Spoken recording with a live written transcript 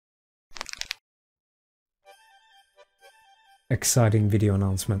exciting video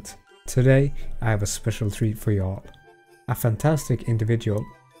announcement. Today I have a special treat for you all. A fantastic individual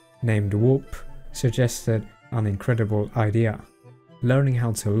named Whoop suggested an incredible idea: learning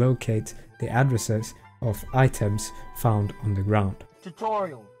how to locate the addresses of items found on the ground.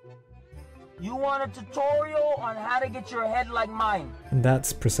 Tutorial. You want a tutorial on how to get your head like mine? And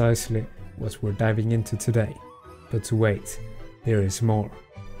that's precisely what we're diving into today. But wait, there is more.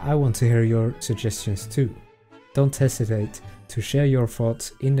 I want to hear your suggestions too. Don't hesitate to share your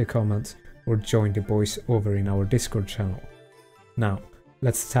thoughts in the comments or join the boys over in our Discord channel. Now,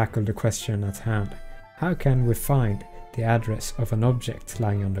 let's tackle the question at hand. How can we find the address of an object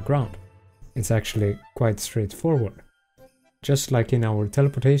lying on the ground? It's actually quite straightforward. Just like in our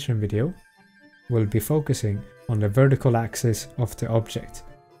teleportation video, we'll be focusing on the vertical axis of the object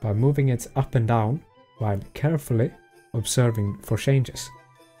by moving it up and down while carefully observing for changes.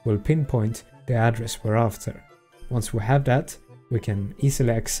 We'll pinpoint the address we're after. Once we have that, we can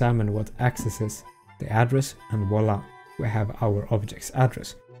easily examine what accesses the address, and voila, we have our object's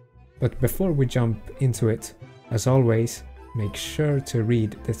address. But before we jump into it, as always, make sure to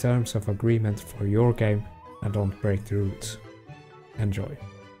read the terms of agreement for your game and don't break the rules. Enjoy.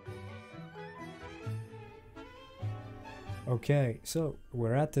 Okay, so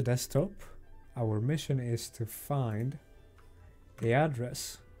we're at the desktop. Our mission is to find the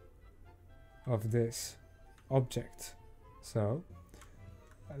address of this object. So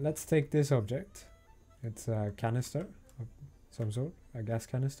let's take this object. It's a canister of some sort, a gas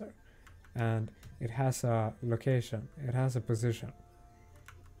canister, and it has a location, it has a position.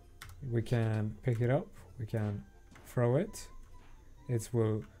 We can pick it up, we can throw it, it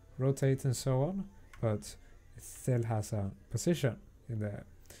will rotate and so on, but it still has a position in the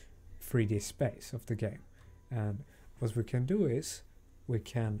 3D space of the game. And what we can do is we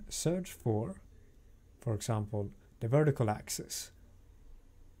can search for example, the vertical axis.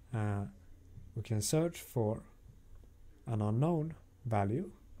 We can search for an unknown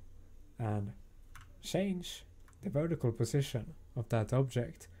value and change the vertical position of that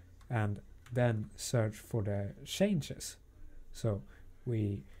object and then search for the changes. So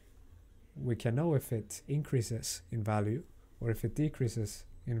we can know if it increases in value or if it decreases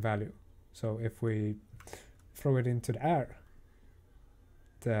in value. So if we throw it into the air,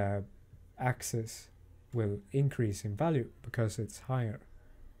 the axis will increase in value because it's higher,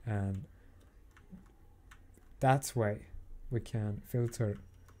 and that's way we can filter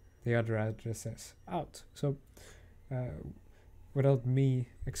the other addresses out. So without me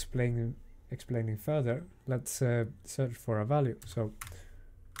explaining further, let's search for a value. So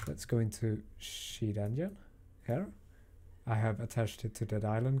let's go into Sheet Engine here. I have attached it to that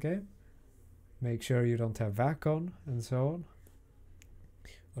island game. Make sure you don't have VAC on and so on,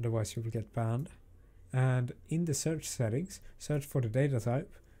 otherwise you will get banned. And in the search settings, search for the data type.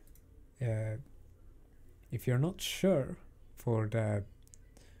 If you're not sure for the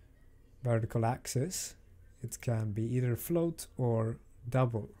vertical axis, it can be either float or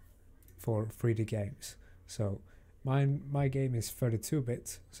double for 3D games. So my game is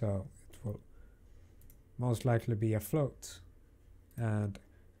 32-bit, so it will most likely be a float. And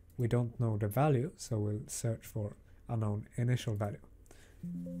we don't know the value, so we'll search for unknown initial value.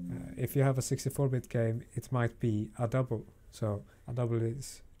 If you have a 64-bit game, it might be a double. So a double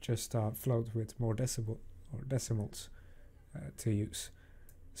is just a float with more decimals to use.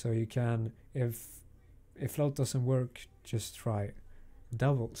 So you can, if float doesn't work, just try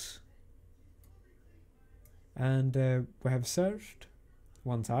doubles. And we have searched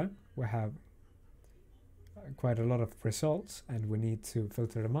one time. We have quite a lot of results, and we need to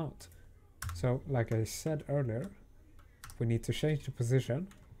filter them out. So like I said earlier, we need to change the position,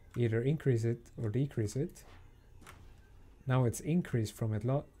 either increase it or decrease it. Now it's increased from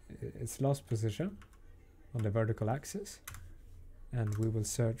its last position on the vertical axis, and we will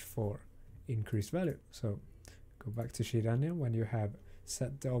search for increased value. So go back to Sheet Engine when you have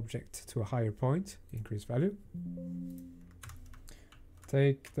set the object to a higher point, increased value.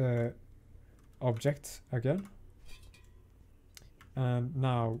 Take the object again, and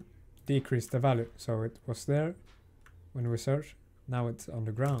now decrease the value. So it was there when we search, now it's on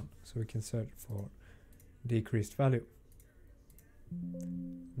the ground, so we can search for decreased value.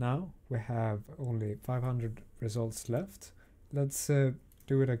 Now we have only 500 results left. Let's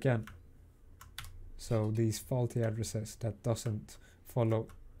do it again. So these faulty addresses that doesn't follow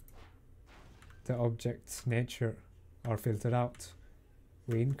the object's nature are filtered out.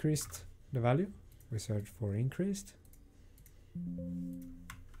 We increased the value, we search for increased,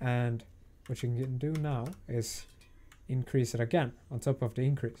 and what you can do now is increase it again on top of the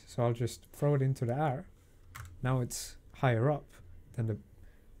increase. So I'll just throw it into the air. Now it's higher up than the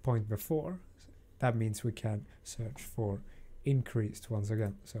point before, that means we can search for increased once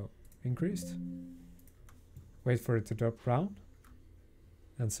again. So increased, wait for it to drop down,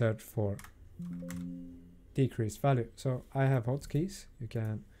 and search for decreased value. So I have hotkeys. You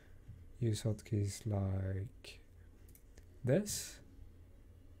can use hotkeys like this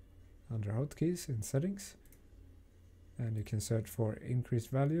under hotkeys in settings, and you can search for increased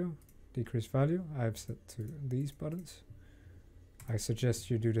value, decreased value. I have set to these buttons. I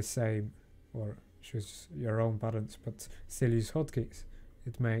suggest you do the same or choose your own buttons, but still use hotkeys.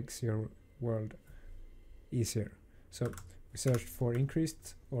 It makes your world easier. So we searched for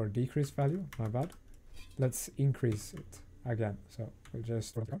increased or decreased value, my bad. Let's increase it again. So we'll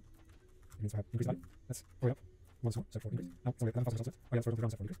just it needs to have increased value. Let's go up once more, search for increase. No, sorry, 11,000 oh yeah, search for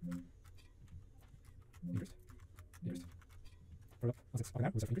increase. Increased. Decreased. Scroll up once it's up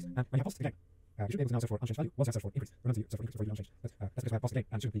there, we'll search for increase. And when you have paused again, you should be able to now search for unchanged value. Once you search for increase, remember to search for increase before you unchanged. Let's because we have paused again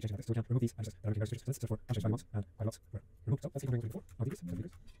and shouldn't be changing like this. So we can remove these and just directly very switches. Let's search for unchanged value once and quite a lot were removed. So let's see if we're going to before. No, decrease, so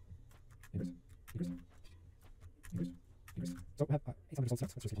decrease. Increase. Decrease. Increase. Decrease. So we have 800 results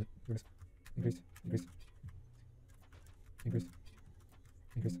left. Let's just keep doing this. Increased. Increased. Increased.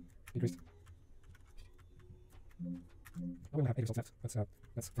 Increased. Decreased. We only have 8 results left.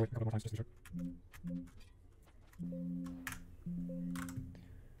 Let's do it a couple more times just to be sure.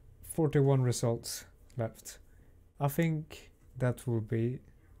 41 results left. I think that will be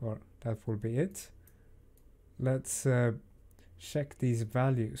it. Let's check these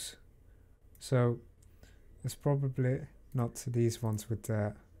values. So it's probably not these ones with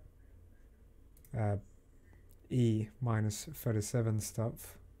the E minus 37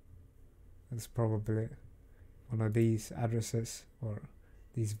 stuff. It's probably one of these addresses or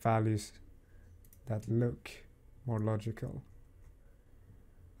these values that look more logical.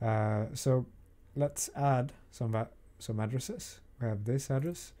 So let's add some addresses. We have this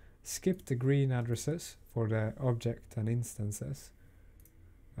address. Skip the green addresses for the object and instances.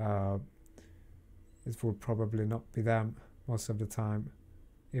 It will probably not be them most of the time.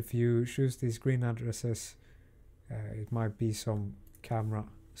 If you choose these green addresses, it might be some camera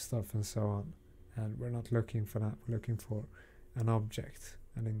stuff and so on, and we're not looking for that. We're looking for an object,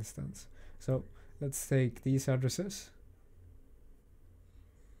 an instance. So let's take these addresses,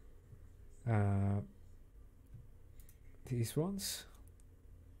 these ones,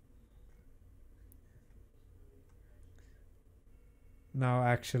 now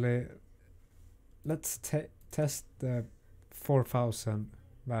actually let's test the 4000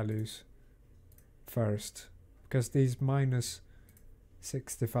 values first, because these minus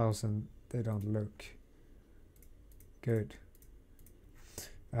 60,000, they don't look good.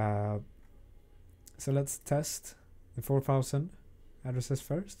 So let's test the 4000 addresses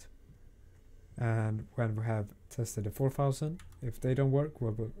first, and when we have tested the 4000, if they don't work,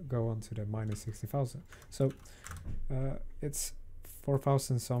 we'll go on to the minus 60,000. So it's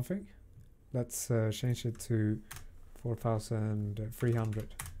 4000 something. Let's change it to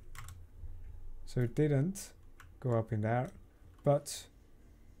 4300. So it didn't go up in there, but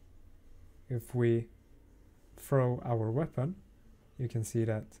if we throw our weapon, you can see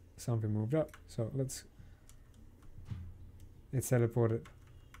that something moved up. So it's teleported.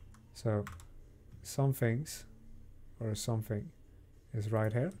 So some things or something is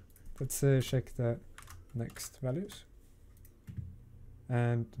right here. Let's check the next values.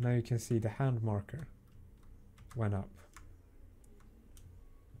 And now you can see the hand marker went up.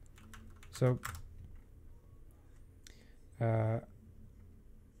 So let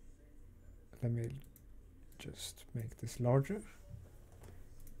me just make this larger.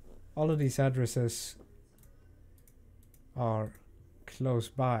 All of these addresses are close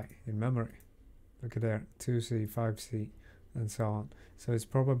by in memory. Look at there, 2C, 5C, and so on. So it's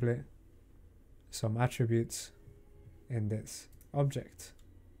probably some attributes in this object,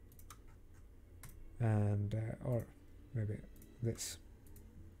 and or maybe this.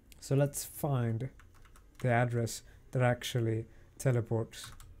 So let's find the address that actually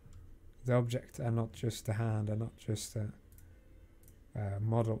teleports the object and not just the hand and not just the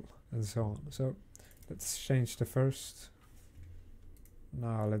model and so on. So let's change the first.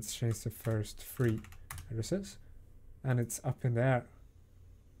 Now let's change the first 3 addresses, and it's up in the air.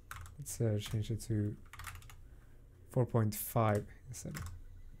 Let's change it to 4.5 instead.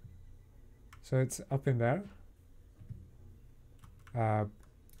 So it's up in there.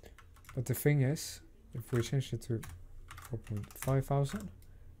 But the thing is, if we change it to 4,500,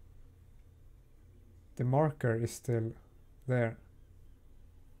 the marker is still there.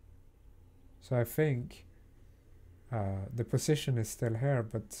 So I think the position is still here,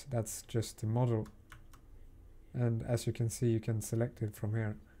 but that's just the model and as you can see, you can select it from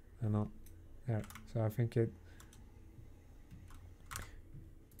here and not there. So I think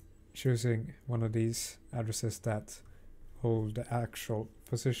choosing one of these addresses that hold the actual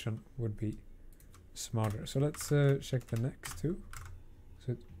position would be smarter. So let's check the next two.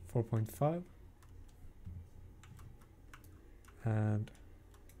 So 4.5, and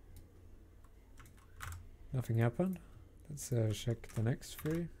nothing happened. Let's check the next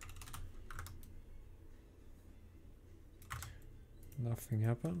three. Nothing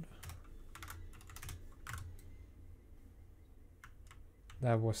happened.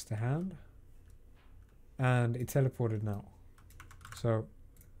 That was the hand, and it teleported now. So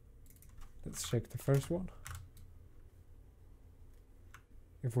let's check the first one.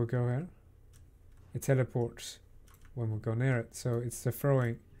 If we go here, it teleports when we go near it. So it's the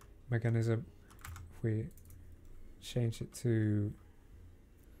throwing mechanism. If we change it to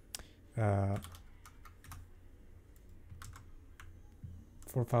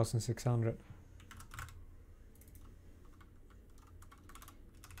 4,600.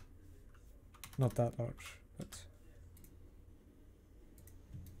 Not that large, but,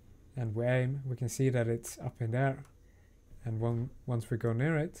 and we aim, we can see that it's up in there, and once we go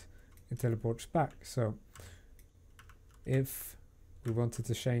near it, it teleports back. So if we wanted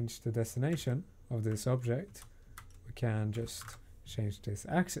to change the destination of this object, we can just change this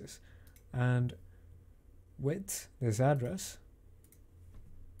axis, and with this address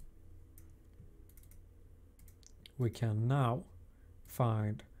we can now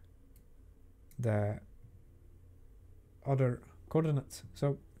find the other coordinates.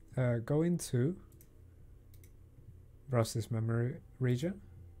 So go into browse this memory region,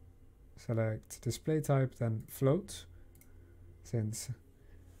 select display type, then float. Since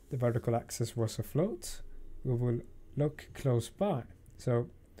the vertical axis was a float, we will look close by. So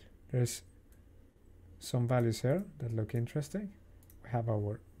there's some values here that look interesting. We have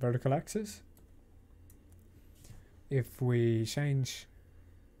our vertical axis. If we change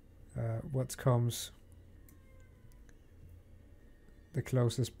what comes the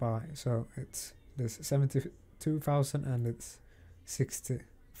closest by, so it's this 72,000 and it's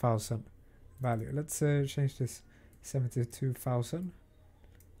 60,000 value. Let's change this 72,000.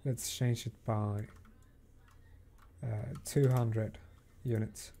 Let's change it by 200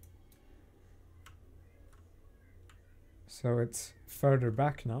 units. So it's further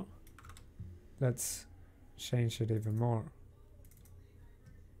back now. Let's change it even more.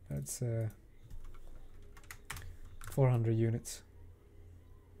 That's 400 units.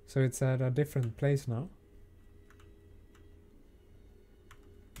 So it's at a different place now.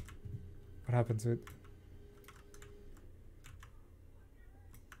 What happened to it?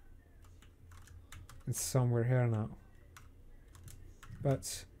 It's somewhere here now.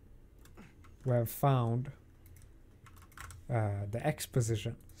 But we have found the X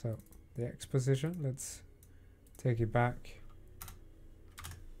position. So the X position, let's take it back.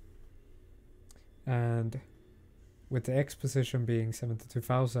 And with the X position being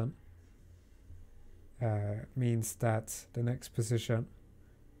 72,000, means that the next position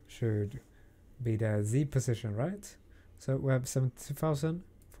should be the Z position, right? So we have 72,000,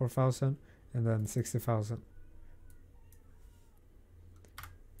 4,000, and then 60,000.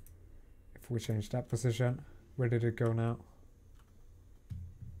 If we change that position, where did it go now?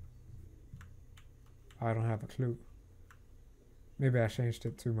 I don't have a clue. Maybe I changed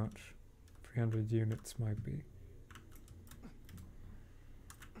it too much. 300 units might be.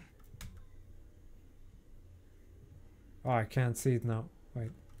 Oh, I can't see it now.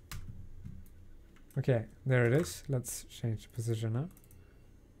 Wait. Okay, there it is. Let's change the position now.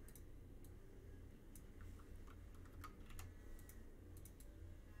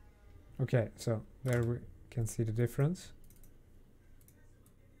 Okay, so there we can see the difference.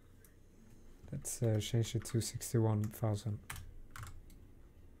 Let's change it to 61,000.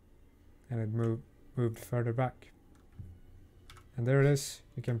 And it moved further back. And there it is.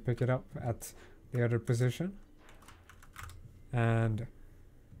 You can pick it up at the other position. And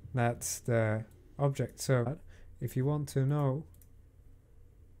that's the object. So if you want to know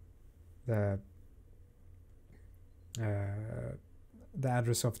the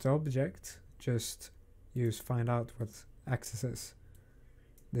address of the object, just use find out what accesses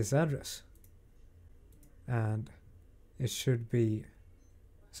this address, and it should be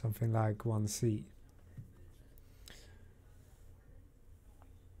something like 1C.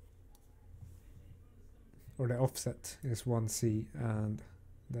 Or the offset is 1C, and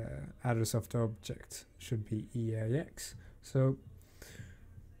the address of the object should be EAX. So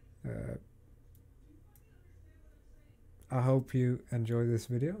I hope you enjoy this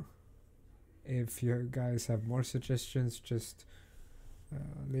video, If you guys have more suggestions, just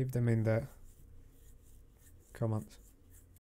leave them in the comments.